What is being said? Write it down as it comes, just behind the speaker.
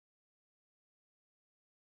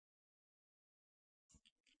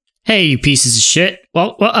Hey, you pieces of shit.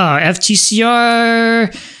 FTCR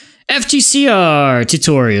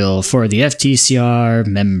tutorial for the FTCR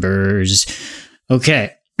members.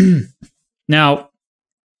 Okay. Now,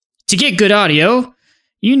 to get good audio,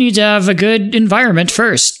 you need to have a good environment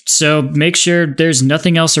first. So make sure there's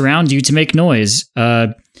nothing else around you to make noise.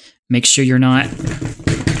 Make sure you're not,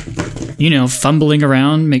 fumbling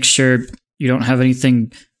around. Make sure you don't have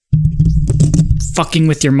anything fucking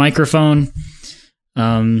with your microphone.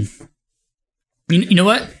 You know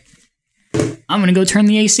what? I'm gonna go turn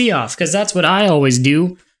the AC off because that's what I always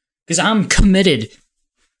do because I'm committed.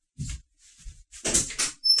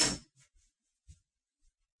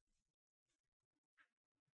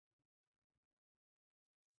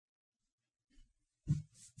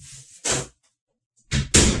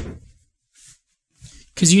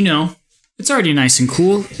 Because it's already nice and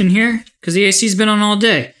cool in here because the AC's been on all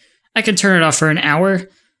day. I can turn it off for an hour.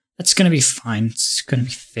 That's going to be fine. It's going to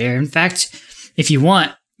be fair. In fact, if you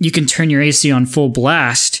want, you can turn your AC on full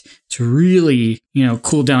blast to really,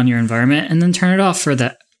 cool down your environment and then turn it off for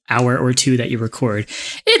the hour or two that you record.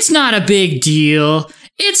 It's not a big deal.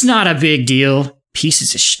 It's not a big deal.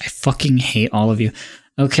 Pieces of shit. I fucking hate all of you.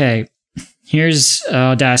 Okay, here's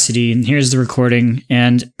Audacity and here's the recording.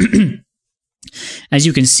 And as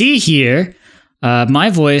you can see here,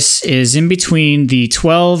 my voice is in between the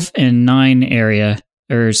 12 and 9 area.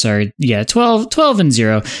 Or sorry, yeah, 12 and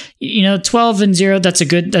 0. 12 and 0, that's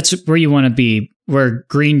where you want to be. Where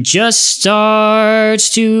green just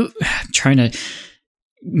starts to... I'm trying to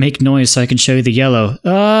make noise so I can show you the yellow.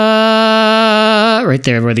 Right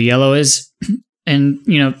there where the yellow is. And,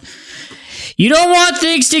 you don't want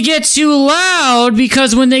things to get too loud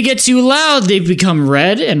because when they get too loud, they become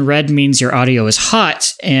red. And red means your audio is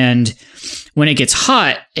hot. And when it gets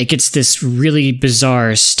hot, it gets this really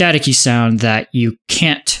bizarre staticky sound that you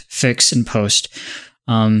can't fix in post.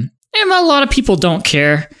 And a lot of people don't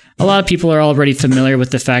care. A lot of people are already familiar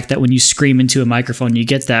with the fact that when you scream into a microphone, you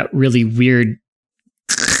get that really weird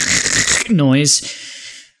noise.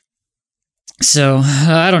 So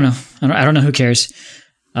I don't know. I don't know who cares.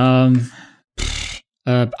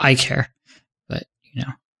 I care, but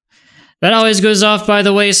that always goes off by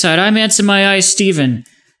the wayside. I'm Answer My Eyes, Steven.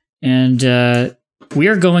 And we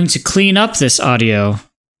are going to clean up this audio.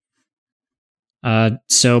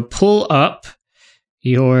 So pull up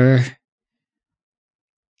your...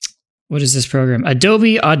 What is this program?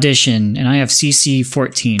 Adobe Audition, and I have CC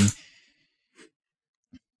 14.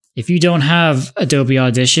 If you don't have Adobe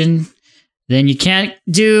Audition, then you can't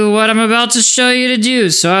do what I'm about to show you to do.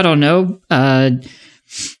 So I don't know.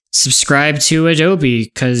 Subscribe to Adobe,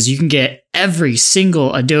 because you can get every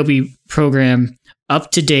single Adobe program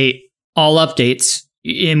up to date, all updates,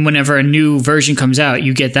 and whenever a new version comes out,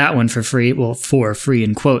 you get that one for free. Well, for free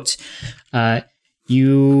in quotes.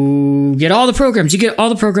 You get all the programs. You get all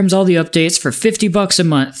the programs, all the updates for $50 a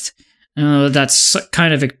month. That's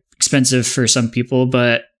kind of expensive for some people,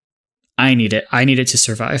 but I need it. I need it to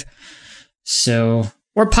survive. So,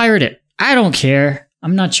 or pirate it. I don't care.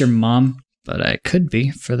 I'm not your mom, but I could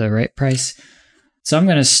be for the right price. So I'm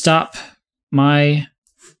going to stop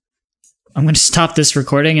this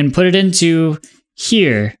recording and put it into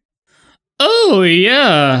here. Oh,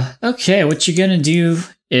 yeah. Okay, what you're going to do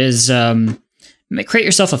is create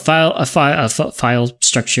yourself a file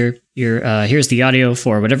structure. Here's the audio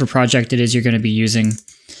for whatever project it is you're going to be using.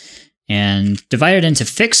 And divide it into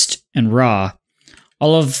fixed and raw.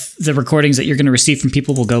 All of the recordings that you're going to receive from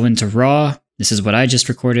people will go into raw. This is what I just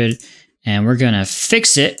recorded. And we're going to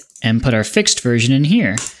fix it and put our fixed version in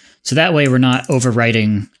here. So that way we're not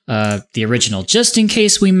overwriting the original. Just in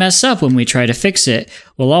case we mess up when we try to fix it,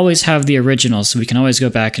 we'll always have the original, so we can always go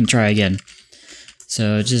back and try again.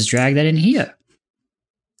 So just drag that in here.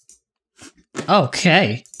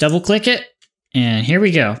 Okay, double click it, and here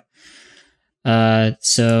we go.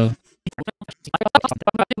 So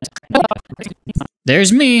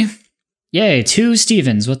there's me. Yay, 2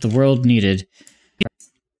 Stevens, what the world needed.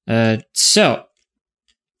 So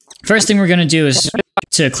first thing we're going to do is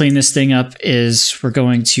to clean this thing up is we're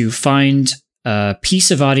going to find a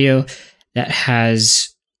piece of audio that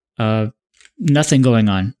has nothing going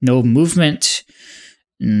on. No movement,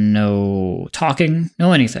 no talking,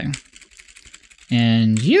 no anything.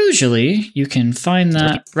 And usually you can find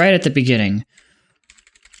that right at the beginning.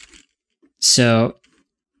 So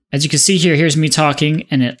as you can see here, here's me talking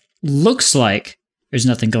and it looks like there's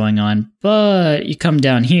nothing going on, but you come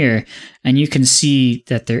down here and you can see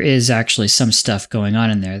that there is actually some stuff going on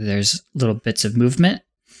in there. There's little bits of movement.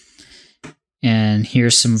 And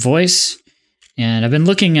here's some voice. And I've been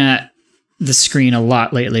looking at the screen a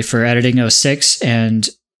lot lately for editing 06, and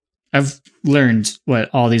I've learned what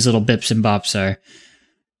all these little bips and bops are.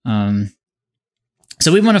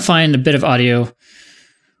 So we want to find a bit of audio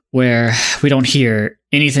where we don't hear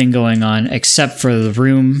anything going on except for the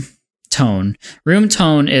room tone. Room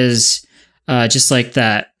tone is just like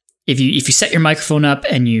that. If you set your microphone up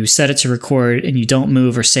and you set it to record and you don't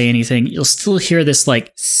move or say anything, you'll still hear this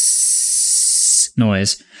like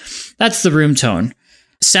noise. That's the room tone.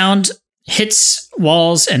 Sound hits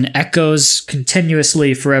walls and echoes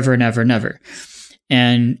continuously forever and ever and ever.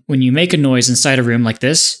 And when you make a noise inside a room like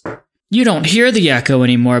this, you don't hear the echo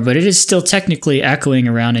anymore, but it is still technically echoing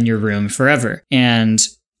around in your room forever. And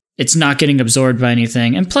it's not getting absorbed by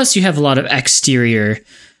anything. And plus you have a lot of exterior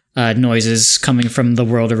noises coming from the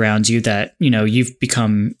world around you that, you know, you've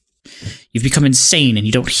become insane and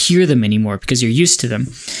you don't hear them anymore because you're used to them.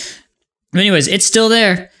 Anyways, it's still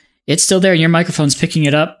there. It's still there and your microphone's picking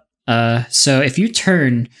it up. So if you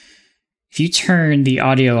turn the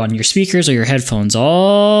audio on your speakers or your headphones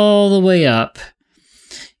all the way up,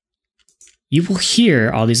 you will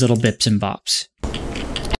hear all these little bips and bops.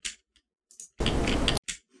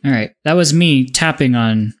 All right, that was me tapping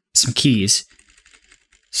on some keys.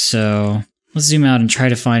 So let's zoom out and try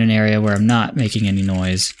to find an area where I'm not making any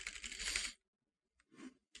noise.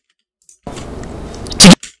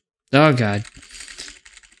 Oh God,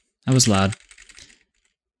 that was loud.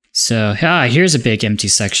 So, here's a big empty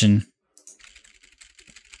section.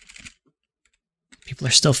 People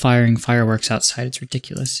are still firing fireworks outside. It's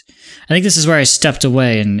ridiculous. I think this is where I stepped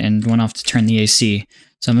away and went off to turn the AC.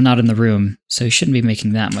 So I'm not in the room, so you shouldn't be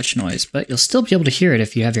making that much noise. But you'll still be able to hear it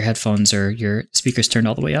if you have your headphones or your speakers turned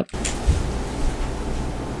all the way up.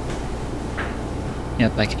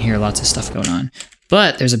 Yep, I can hear lots of stuff going on.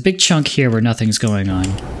 But there's a big chunk here where nothing's going on.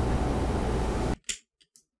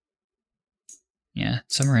 Yeah,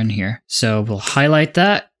 somewhere in here. So we'll highlight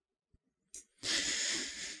that.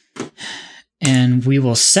 And we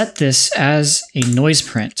will set this as a noise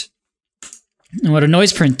print. And what a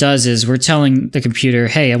noise print does is we're telling the computer,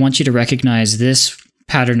 hey, I want you to recognize this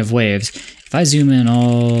pattern of waves. If I zoom in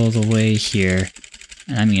all the way here,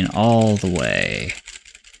 and I mean all the way,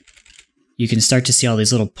 you can start to see all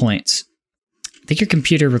these little points. I think your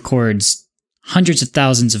computer records hundreds of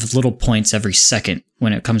thousands of little points every second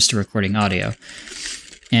when it comes to recording audio.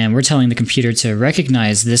 And we're telling the computer to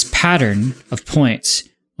recognize this pattern of points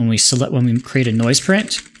when we create a noise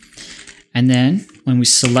print. And then when we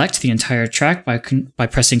select the entire track by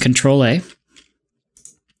pressing Control A,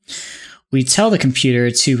 we tell the computer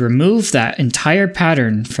to remove that entire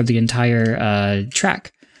pattern from the entire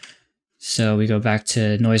track. So we go back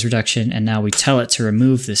to noise reduction, and now we tell it to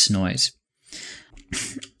remove this noise.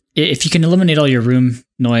 If you can eliminate all your room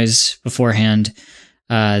noise beforehand,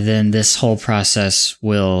 then this whole process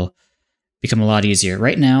will become a lot easier.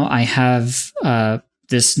 Right now, I have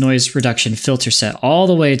this noise reduction filter set all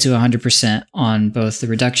the way to 100% on both the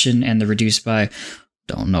reduction and the reduce by.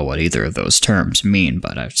 Don't know what either of those terms mean,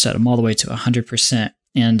 but I've set them all the way to 100%.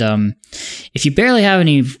 And if you barely have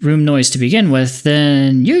any room noise to begin with,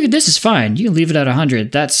 then this is fine. You can leave it at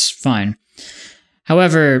 100. That's fine.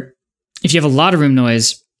 However, if you have a lot of room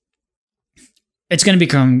noise, it's going to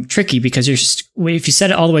become tricky because if you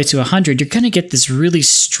set it all the way to 100, you're going to get this really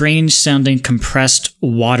strange sounding compressed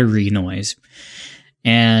watery noise.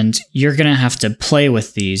 And you're going to have to play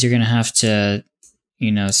with these. You're going to have to,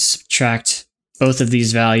 subtract both of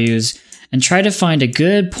these values and try to find a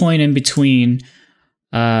good point in between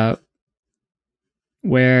where,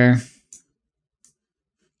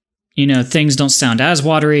 things don't sound as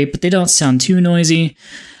watery, but they don't sound too noisy.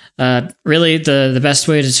 Really, the best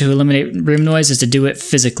way to eliminate room noise is to do it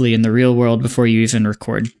physically in the real world before you even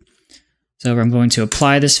record. So I'm going to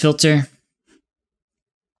apply this filter.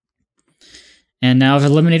 And now I've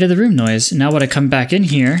eliminated the room noise. Now when I come back in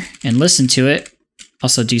here and listen to it,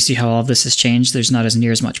 also, do you see how all of this has changed? There's not as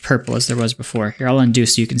near as much purple as there was before. Here, I'll undo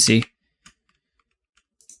so you can see.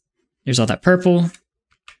 There's all that purple.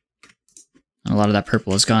 And a lot of that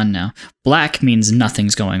purple is gone now. Black means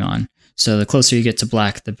nothing's going on. So the closer you get to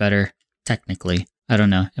black, the better, technically. I don't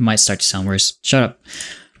know. It might start to sound worse. Shut up.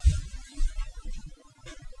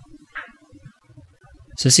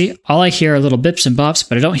 So see, all I hear are little bips and bops,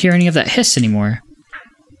 but I don't hear any of that hiss anymore.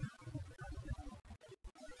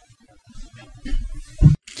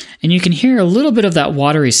 And you can hear a little bit of that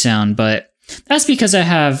watery sound, but that's because I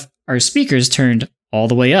have our speakers turned all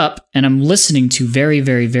the way up, and I'm listening to very,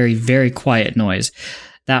 very, very, very quiet noise.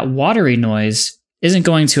 That watery noise isn't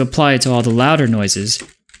going to apply to all the louder noises.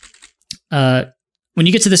 When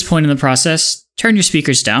you get to this point in the process, turn your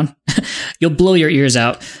speakers down. You'll blow your ears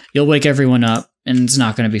out. You'll wake everyone up, and it's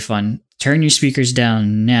not going to be fun. Turn your speakers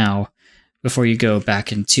down now, before you go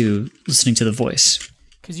back into listening to the voice.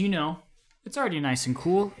 Because it's already nice and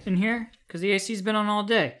cool in here because the AC's been on all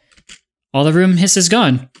day. All the room hiss is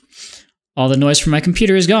gone. All the noise from my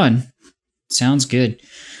computer is gone. Sounds good.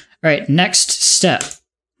 All right, next step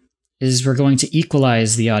is we're going to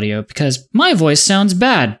equalize the audio because my voice sounds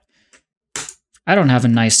bad. I don't have a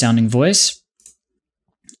nice sounding voice.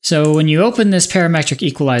 So when you open this parametric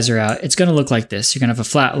equalizer out, it's going to look like this. You're going to have a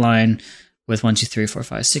flat line with 1, 2, 3, 4,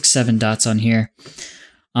 5, 6, 7 dots on here.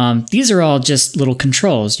 These are all just little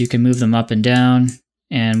controls. You can move them up and down,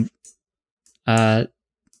 and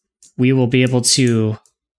we will be able to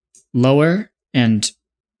lower and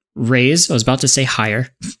raise. I was about to say higher.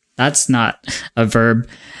 That's not a verb.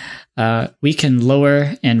 We can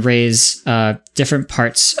lower and raise different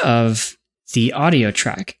parts of the audio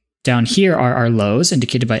track. Down here are our lows,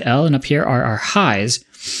 indicated by L, and up here are our highs.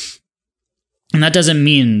 And that doesn't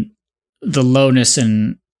mean the lowness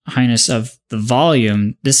and highness of the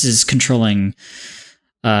volume. This is controlling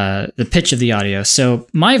the pitch of the audio. So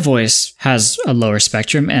my voice has a lower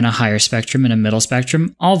spectrum and a higher spectrum and a middle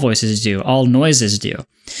spectrum. All voices do. All noises do.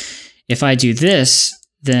 If I do this,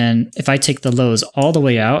 then if I take the lows all the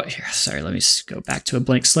way out, here, sorry, let me just go back to a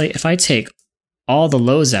blank slate. If I take all the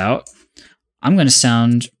lows out, I'm going to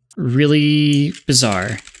sound really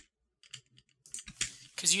bizarre.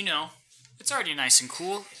 Because it's already nice and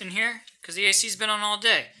cool in here because the AC's been on all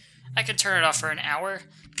day. I can turn it off for an hour.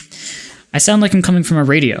 I sound like I'm coming from a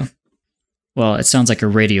radio. Well, it sounds like a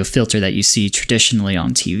radio filter that you see traditionally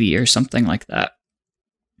on TV or something like that.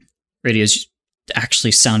 Radios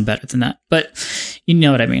actually sound better than that, but you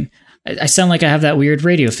know what I mean. I sound like I have that weird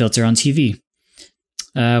radio filter on TV.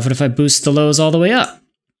 What if I boost the lows all the way up?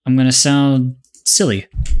 I'm going to sound silly.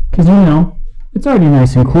 Because it's already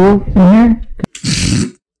nice and cool in here.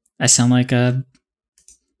 I sound like I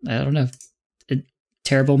don't know, a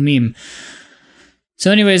terrible meme.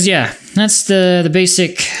 So anyways, yeah, that's the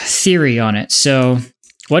basic theory on it. So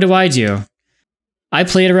what do? I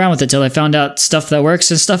played around with it till I found out stuff that works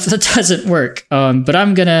and stuff that doesn't work. But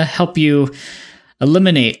I'm going to help you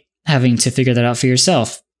eliminate having to figure that out for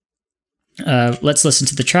yourself. Let's listen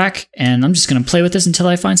to the track, and I'm just going to play with this until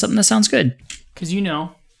I find something that sounds good. Because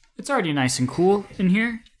it's already nice and cool in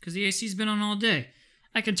here because the AC's been on all day.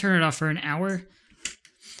 I can turn it off for an hour.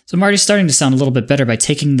 So I'm already starting to sound a little bit better by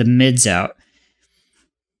taking the mids out.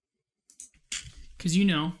 Because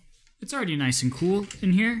it's already nice and cool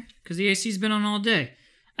in here because the AC's been on all day.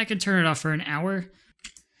 I can turn it off for an hour.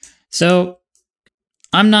 So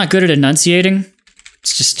I'm not good at enunciating.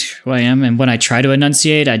 It's just who I am. And when I try to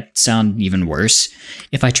enunciate, I sound even worse.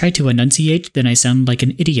 If I try to enunciate, then I sound like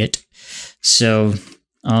an idiot. So,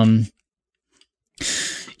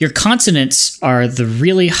 your consonants are the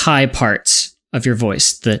really high parts of your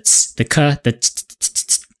voice. The k, the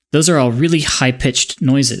t, those are all really high-pitched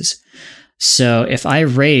noises. So if I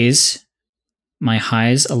raise my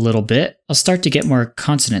highs a little bit, I'll start to get more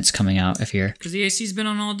consonants coming out of here. Because the AC's been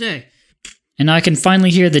on all day. And now I can finally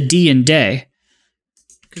hear the D in day.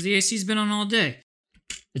 Because the AC's been on all day.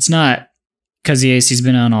 It's not because the AC's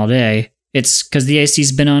been on all day. It's because the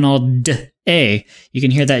AC's been on all day. You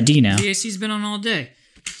can hear that D now. The AC's been on all day.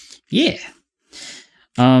 Yeah.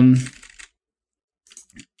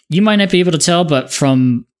 You might not be able to tell, but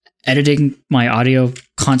from editing my audio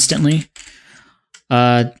constantly,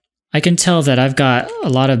 I can tell that I've got a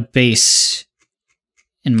lot of bass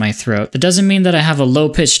in my throat. That doesn't mean that I have a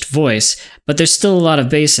low-pitched voice, but there's still a lot of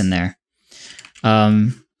bass in there.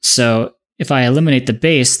 So if I eliminate the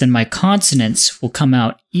bass, then my consonants will come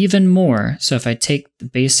out even more. So if I take the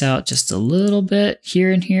bass out just a little bit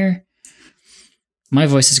here and here, my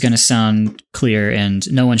voice is going to sound clear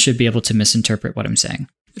and no one should be able to misinterpret what I'm saying.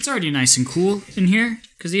 It's already nice and cool in here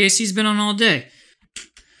because the AC's been on all day.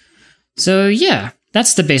 So yeah,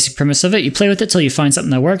 that's the basic premise of it. You play with it till you find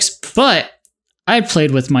something that works, but I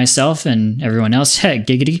played with myself and everyone else at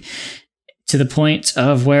Giggity to the point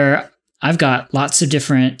of where I've got lots of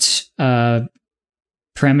different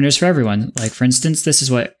parameters for everyone. Like, for instance, this is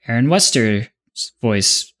what Aaron Wester's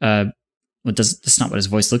voice, that's not what his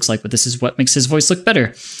voice looks like, but this is what makes his voice look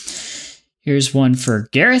better. Here's one for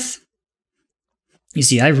Gareth. You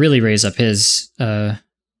see, I really raise up his to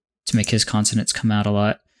make his consonants come out a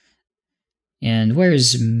lot. And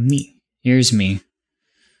where's me? Here's me.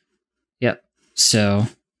 Yep. So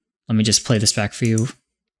let me just play this back for you.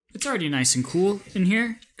 It's already nice and cool in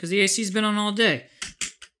here because the AC's been on all day.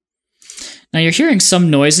 Now you're hearing some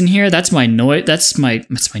noise in here. That's my noise. That's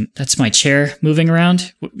my chair moving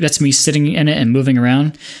around. That's me sitting in it and moving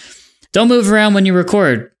around. Don't move around when you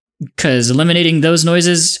record because eliminating those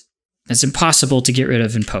noises is impossible to get rid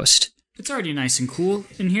of in post. It's already nice and cool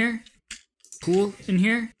in here. Cool in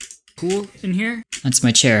here. Cool in here. That's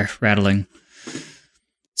my chair rattling.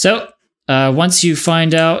 So, once you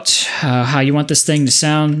find out how you want this thing to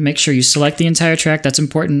sound, make sure you select the entire track. That's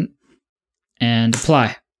important. And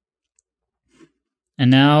apply.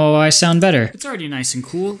 And now I sound better. It's already nice and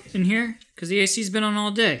cool in here because the AC's been on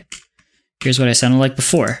all day. Here's what I sounded like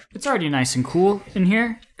before. It's already nice and cool in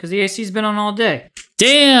here because the AC's been on all day.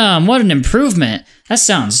 Damn, what an improvement. That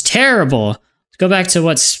sounds terrible. Let's go back to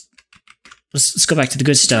let's go back to the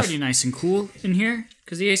good stuff. It's already nice and cool in here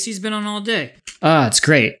because the AC's been on all day. Ah, it's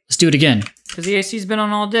great. Let's do it again. Because the AC's been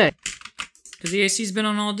on all day. Because the AC's been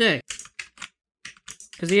on all day.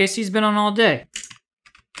 Because the AC's been on all day.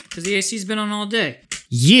 Because the AC's been on all day.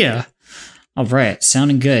 Yeah. All right,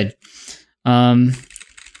 sounding good.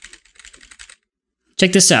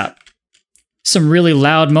 Check this out. Some really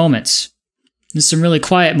loud moments. There's some really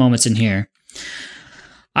quiet moments in here.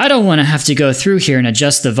 I don't want to have to go through here and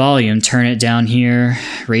adjust the volume, turn it down here,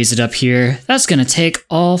 raise it up here. That's going to take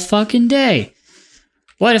all fucking day.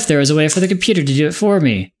 What if there was a way for the computer to do it for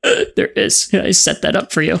me? There is. I set that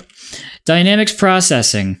up for you. Dynamics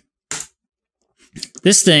processing.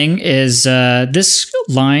 This thing is this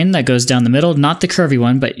line that goes down the middle, not the curvy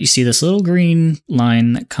one, but you see this little green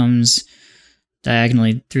line that comes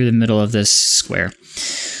diagonally through the middle of this square.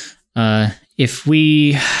 If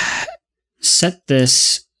we set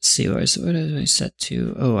this, let's see, what did I set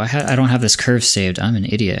to? Oh, I don't have this curve saved. I'm an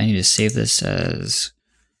idiot. I need to save this as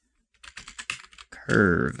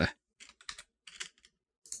curve.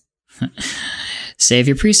 Save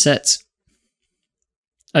your presets.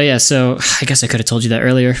 Oh yeah, so I guess I could have told you that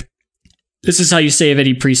earlier. This is how you save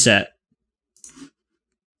any preset.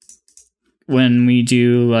 When we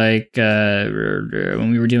do like,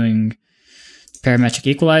 when we were doing parametric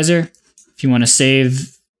equalizer, if you want to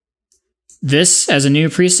save this as a new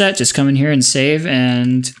preset, just come in here and save,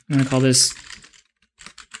 and I'm going to call this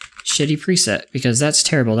shitty preset because that's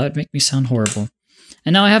terrible. That would make me sound horrible.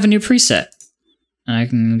 And now I have a new preset. And I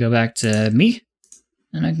can go back to me,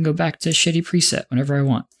 and I can go back to shitty preset whenever I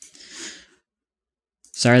want.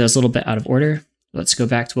 Sorry, that was a little bit out of order. Let's go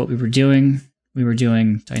back to what we were doing. We were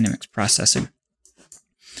doing dynamics processing.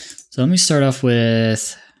 So let me start off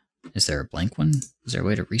with, is there a blank one? Is there a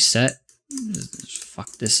way to reset? Just fuck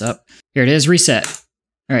this up. Here it is, reset.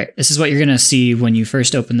 All right, this is what you're gonna see when you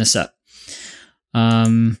first open this up.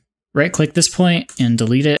 Right click this point and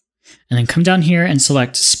delete it. And then come down here and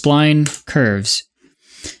select spline curves.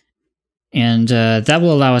 And that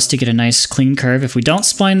will allow us to get a nice clean curve. If we don't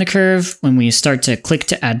spline the curve, when we start to click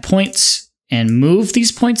to add points and move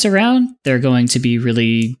these points around, they're going to be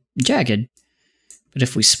really jagged. But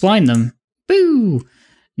if we spline them, boo!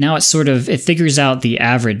 Now it it figures out the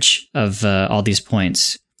average of all these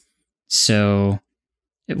points. So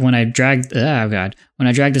when I drag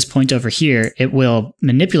this point over here, it will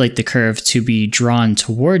manipulate the curve to be drawn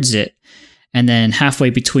towards it. And then halfway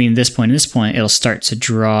between this point and this point, it'll start to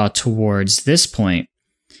draw towards this point,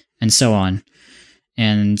 and so on.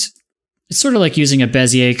 And it's sort of like using a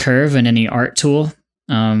Bezier curve in any art tool.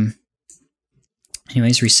 Anyways,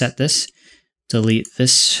 reset this, delete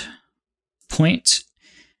this point,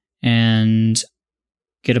 and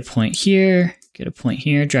get a point here,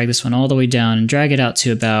 drag this one all the way down, and drag it out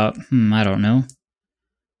to about, I don't know.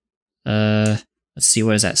 Let's see,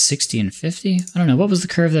 what is that, 60 and 50? I don't know, what was the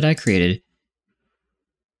curve that I created?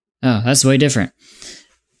 Oh, that's way different.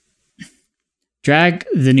 Drag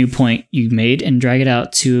the new point you made and drag it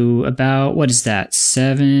out to about, what is that,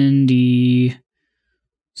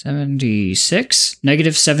 76?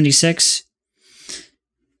 Negative 76.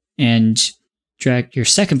 And drag your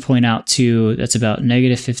second point out to, that's about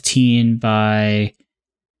negative 15 by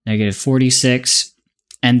negative 46.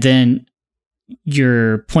 And then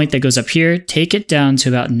your point that goes up here, take it down to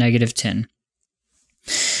about negative 10. And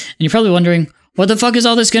you're probably wondering, what the fuck is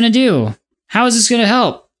all this going to do? How is this going to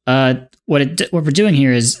help? What we're doing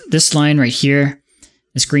here is this line right here,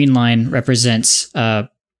 this green line represents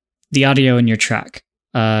the audio in your track.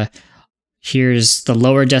 Here's the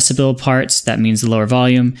lower decibel parts, that means the lower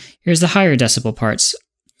volume. Here's the higher decibel parts.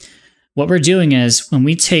 What we're doing is, when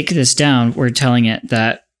we take this down, we're telling it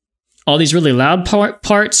that all these really loud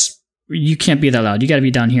parts, you can't be that loud. You got to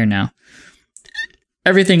be down here now.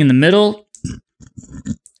 Everything in the middle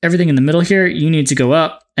here, you need to go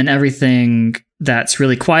up, and everything that's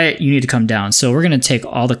really quiet, you need to come down. So we're going to take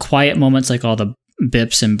all the quiet moments, like all the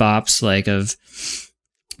bips and bops, like of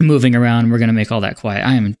moving around, we're going to make all that quiet.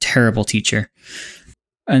 I am a terrible teacher.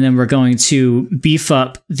 And then we're going to beef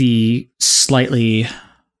up the slightly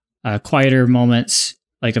quieter moments,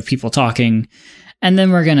 like of people talking. And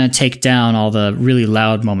then we're going to take down all the really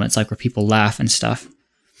loud moments, like where people laugh and stuff.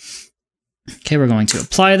 Okay, we're going to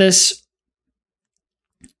apply this.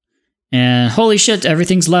 And holy shit,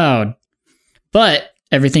 everything's loud. But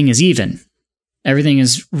everything is even. Everything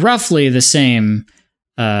is roughly the same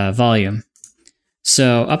volume.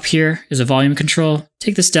 So up here is a volume control.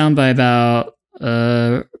 Take this down by about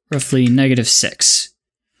roughly -6.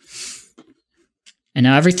 And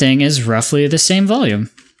now everything is roughly the same volume.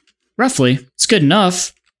 Roughly. It's good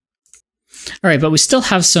enough. All right, but we still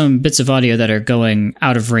have some bits of audio that are going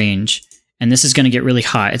out of range. And this is going to get really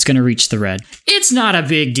hot. It's going to reach the red. It's not a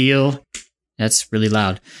big deal. That's really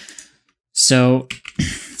loud. So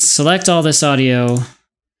select all this audio,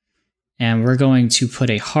 and we're going to put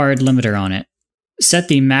a hard limiter on it. Set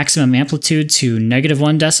the maximum amplitude to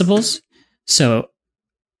 -1 decibels. So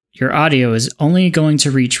your audio is only going to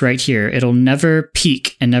reach right here. It'll never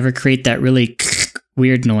peak and never create that really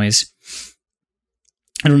weird noise.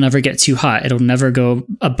 It'll never get too hot. It'll never go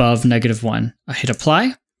above -1. I hit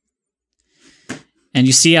apply. And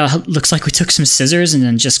you see how it looks like we took some scissors and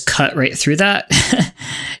then just cut right through that?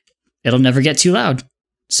 It'll never get too loud.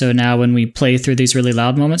 So now when we play through these really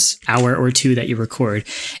loud moments, hour or two that you record,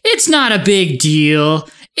 it's not a big deal.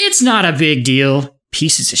 It's not a big deal.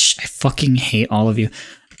 Pieces of shit. I fucking hate all of you.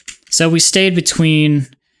 So we stayed between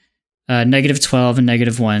 -12 and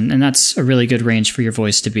 -1, and that's a really good range for your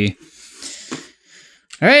voice to be.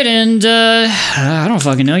 All right, and I don't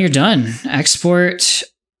fucking know, you're done. Export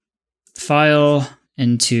file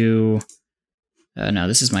into, no,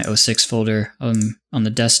 this is my 06 folder on the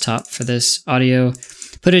desktop for this audio.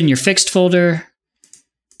 Put it in your fixed folder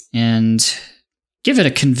and give it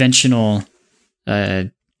a conventional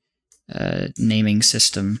naming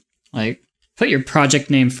system. Like, put your project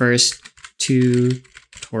name first,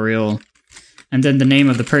 tutorial, and then the name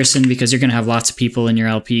of the person, because you're going to have lots of people in your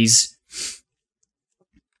LPs.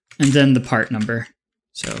 And then the part number.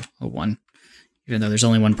 So, a 1, even though there's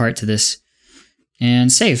only one part to this.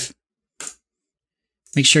 And save.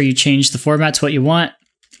 Make sure you change the format to what you want.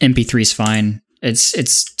 MP3 is fine.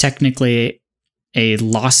 It's technically a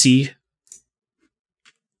lossy.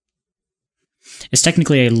 It's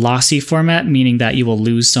technically a lossy format, meaning that you will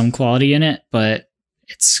lose some quality in it, but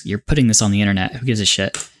you're putting this on the internet. Who gives a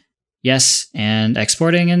shit? Yes, and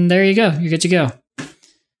exporting, and there you go. You're good to go.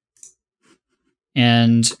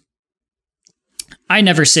 And I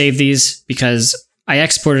never save these because I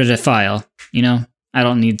exported a file, you know? I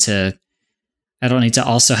don't need to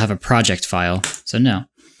also have a project file. So no.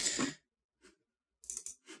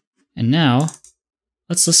 And now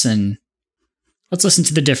let's listen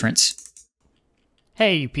to the difference.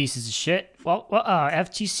 Hey, you pieces of shit. Well,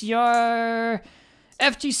 FTCR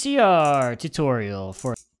tutorial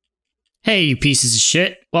for. Hey, you pieces of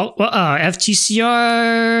shit. Well,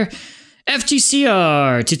 FTCR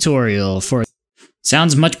tutorial for.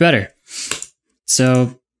 Sounds much better.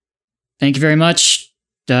 So, thank you very much.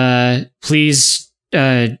 Please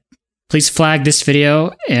flag this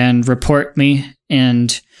video and report me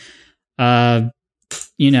and,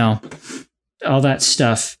 you know, all that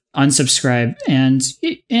stuff. Unsubscribe and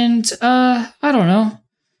I don't know.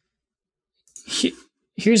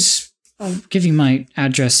 I'll give you my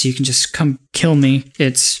address so you can just come kill me.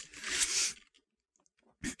 It's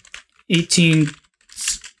 18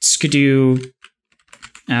 Skidoo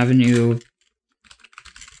Avenue,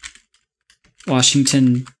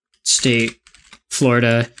 Washington State,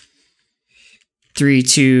 Florida,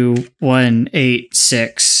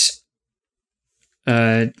 32186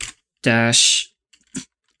 dash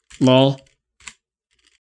lol.